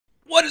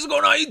What is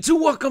going on, YouTube?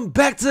 Welcome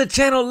back to the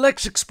channel.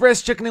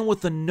 LexxExpress checking in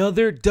with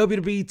another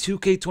WWE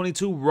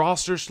 2K22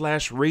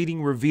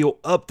 roster/rating reveal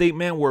update,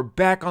 man. We're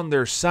back on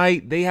their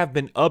site. They have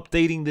been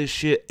updating this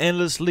shit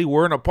endlessly.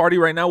 We're in a party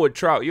right now with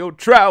Trout. Yo,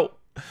 Trout.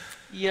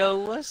 Yo,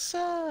 what's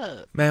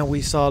up? Man,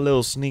 we saw a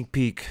little sneak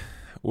peek.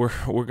 We're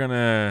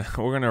gonna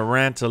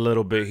rant a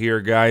little bit here,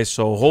 guys.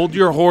 So hold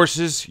your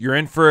horses. You're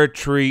in for a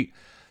treat.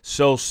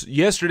 So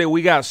yesterday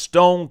we got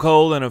Stone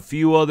Cold and a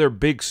few other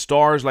big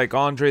stars like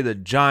Andre the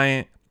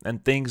Giant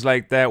and things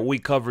like that. We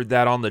covered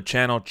that on the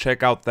channel.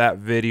 Check out that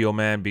video,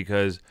 man,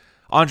 because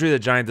Andre the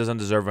Giant doesn't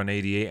deserve an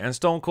 88. And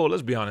Stone Cold,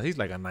 let's be honest, he's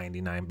like a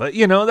 99. But,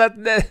 you know,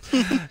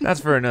 that's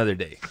for another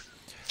day.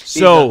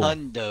 So, he's a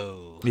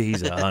hundo.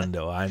 He's a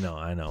hundo.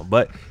 I know.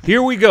 But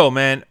here we go,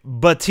 man.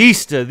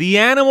 Batista, the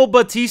Animal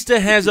Batista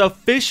has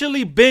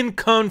officially been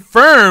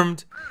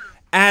confirmed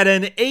at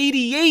an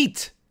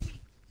 88.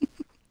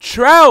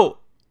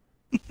 Trout,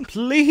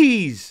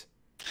 please.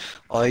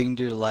 All you can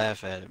do to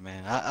laugh at it,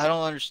 man. I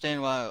don't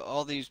understand why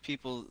all these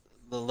people,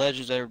 the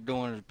legends they're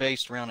doing, is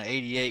based around an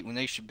 88 when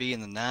they should be in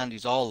the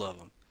 90s, all of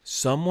them.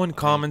 Someone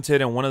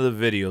commented in one of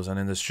the videos and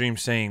in the stream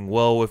saying,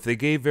 well, if they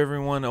gave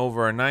everyone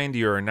over a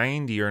 90 or a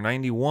 90 or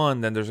 91,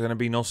 then there's going to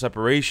be no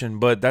separation.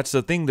 But that's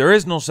the thing. There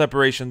is no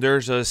separation.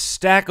 There's a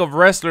stack of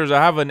wrestlers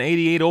that have an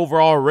 88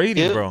 overall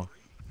rating, bro.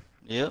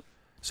 Yep.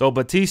 So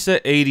Batista,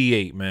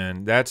 88,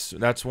 man.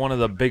 That's one of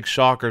the big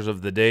shockers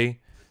of the day.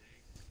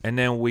 And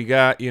then we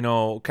got, you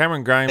know,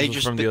 Cameron Grimes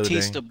was from the other day.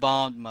 Batista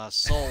bombed my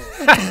soul.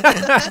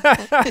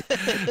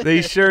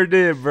 They sure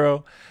did,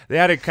 bro. They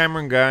added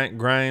Cameron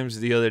Grimes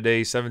the other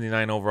day,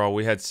 79 overall.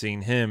 We had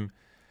seen him.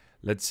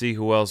 Let's see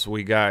who else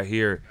we got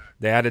here.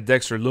 They added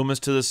Dexter Lumis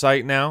to the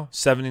site now,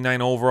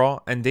 79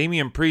 overall. And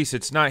Damian Priest,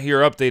 it's not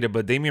here updated,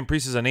 but Damian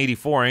Priest is an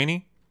 84,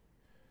 ain't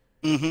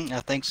he?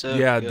 I think so.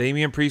 Yeah, yep.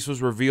 Damian Priest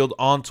was revealed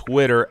on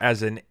Twitter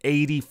as an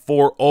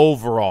 84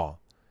 overall.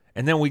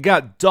 And then we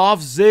got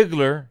Dolph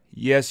Ziggler.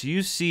 Yes,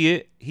 you see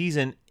it. He's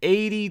an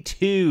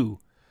 82.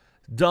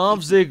 Dolph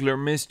Ziggler,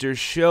 Mr.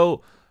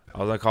 Show. I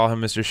was going to call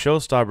him Mr.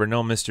 Showstopper.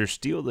 No, Mr.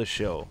 Steal the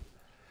Show.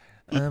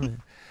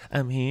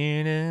 I'm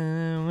here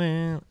to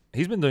win.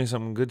 He's been doing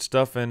some good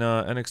stuff in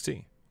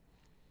NXT.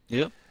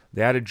 Yep.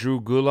 They added Drew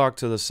Gulak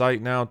to the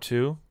site now,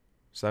 too.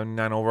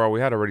 79 overall. We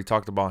had already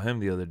talked about him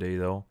the other day,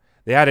 though.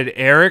 They added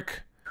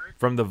Eric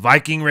from the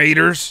Viking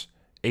Raiders.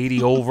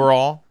 80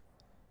 overall.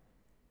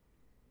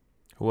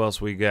 Who else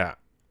we got?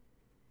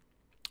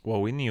 Well,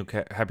 we knew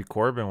Happy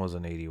Corbin was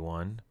an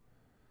 81.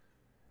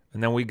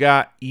 And then we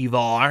got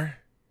Ivar,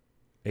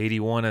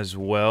 81 as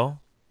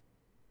well.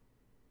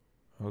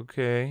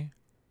 Okay.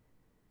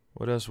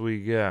 What else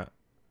we got?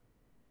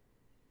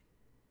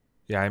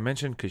 Yeah, I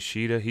mentioned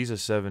Kushida. He's a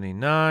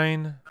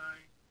 79.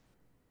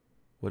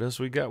 What else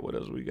we got?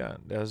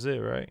 That's it,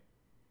 right?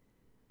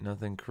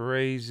 Nothing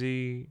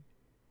crazy.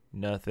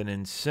 Nothing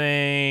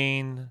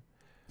insane.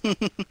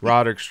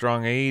 Roderick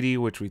Strong, 80,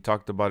 which we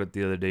talked about it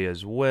the other day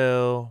as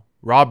well.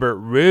 Robert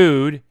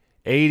Roode,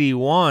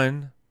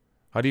 81.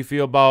 How do you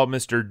feel about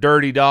Mr.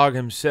 Dirty Dog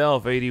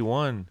himself,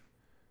 81?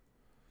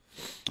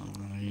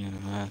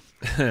 Yeah.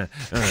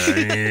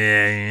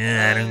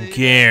 I don't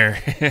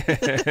care.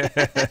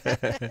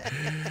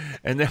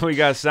 And then we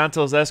got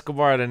Santos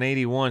Escobar at an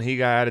 81. He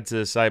got added to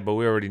the site, but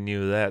we already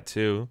knew that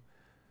too.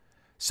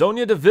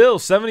 Sonya Deville,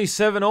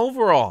 77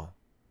 overall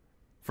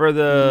for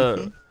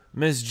the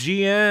Miss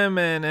GM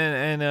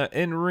and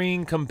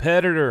in-ring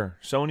competitor,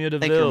 Sonya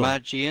Deville. I think her My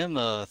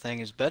GM thing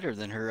is better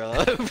than her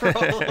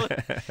overall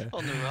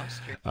on the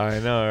roster. I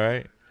know,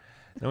 right?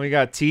 Then we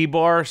got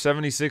T-Bar,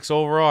 76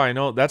 overall. I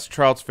know that's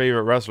Trout's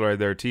favorite wrestler right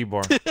there,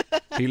 T-Bar.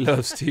 He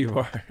loves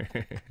T-Bar.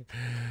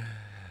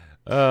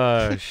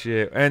 Oh,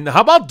 shit. And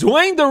how about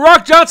Dwayne The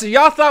Rock Johnson?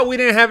 Y'all thought we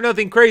didn't have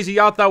nothing crazy.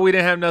 Y'all thought we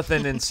didn't have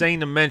nothing insane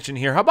to mention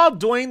here. How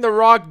about Dwayne The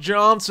Rock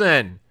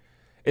Johnson?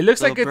 It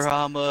looks like it's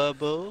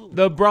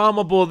the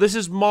Brahma Bull. This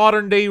is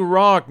modern day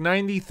Rock,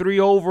 93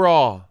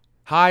 overall,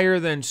 higher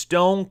than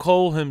Stone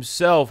Cold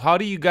himself. How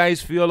do you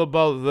guys feel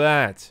about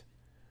that?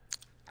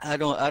 I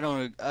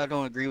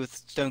don't agree with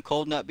Stone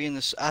Cold not being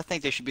this. I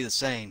think they should be the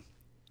same.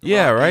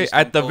 Yeah, right.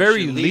 At the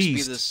very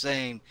least, be the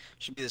same.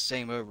 Should be the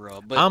same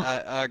overall. But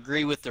I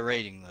agree with the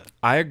rating though.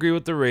 I agree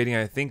with the rating.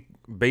 I think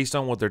based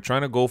on what they're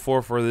trying to go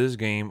for this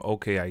game,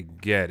 okay, I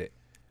get it.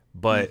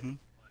 But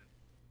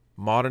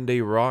modern day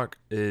Rock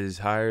is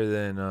higher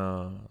than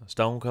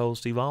Stone Cold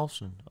Steve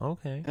Austin.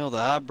 Okay. Hell, the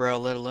eyebrow,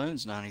 let alone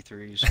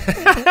 93.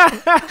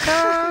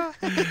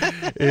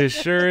 It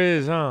sure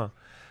is, huh?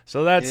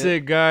 So that's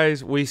it,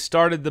 guys. We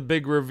started the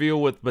big reveal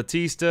with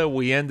Batista.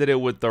 We ended it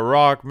with The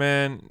Rock,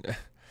 man.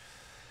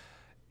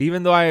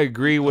 Even though I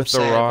agree with The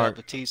Rock. About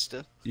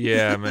Batista.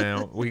 Yeah,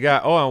 man. We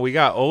got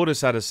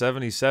Otis at a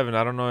 77.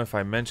 I don't know if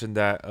I mentioned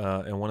that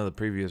in one of the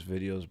previous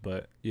videos,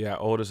 but yeah,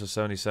 Otis is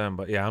 77.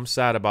 But yeah, I'm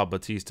sad about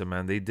Batista,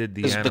 man. They did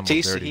the animal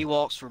Batista, dirty. he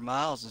walks for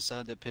miles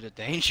inside the pit of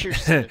danger.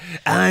 So.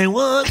 I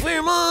walk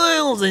for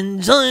miles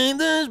inside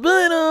this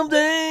pit of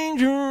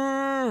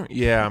danger.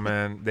 Yeah,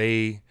 man.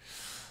 They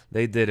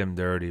did him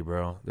dirty,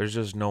 bro. There's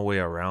just no way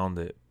around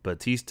it.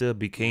 Batista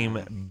became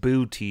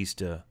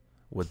Bootista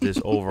with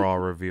this overall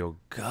reveal.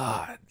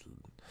 God.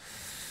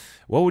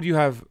 What would you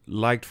have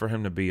liked for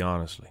him to be,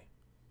 honestly?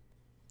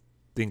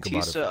 Think about it.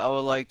 Batista,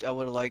 I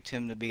would have liked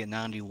him to be a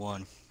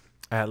 91.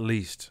 At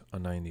least a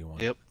 91.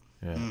 Yep.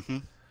 Yeah. Mm-hmm.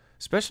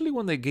 Especially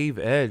when they gave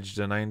Edge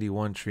the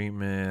 91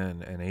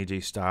 treatment and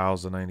AJ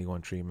Styles the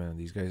 91 treatment.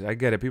 These guys, I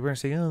get it. People are going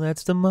to say, oh,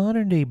 that's the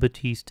modern day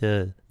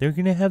Batista. They're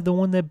going to have the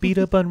one that beat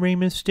up on Rey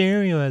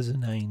Mysterio as a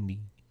 90.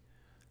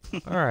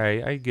 All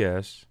right, I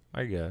guess.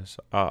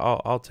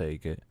 I'll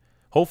take it.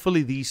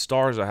 Hopefully these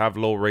stars that have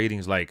low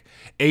ratings like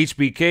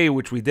HBK,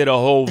 which we did a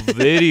whole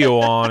video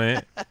on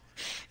it.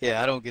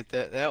 Yeah, I don't get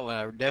that. That one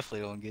I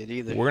definitely don't get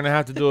either. We're gonna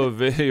have to do a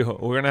video.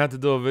 We're gonna have to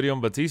do a video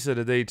on Batista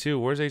today too.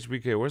 Where's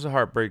HBK? Where's the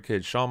Heartbreak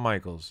Kid? Shawn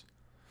Michaels.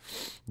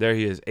 There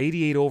he is.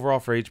 88 overall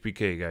for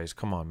HBK, guys.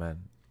 Come on,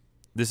 man.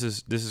 This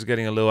is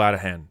getting a little out of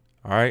hand.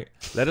 All right.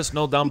 Let us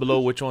know down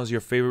below which one's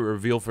your favorite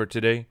reveal for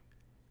today.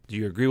 Do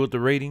you agree with the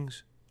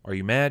ratings? Are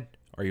you mad?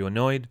 Are you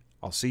annoyed?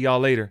 I'll see y'all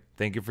later.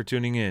 Thank you for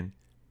tuning in.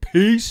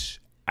 Peace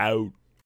out.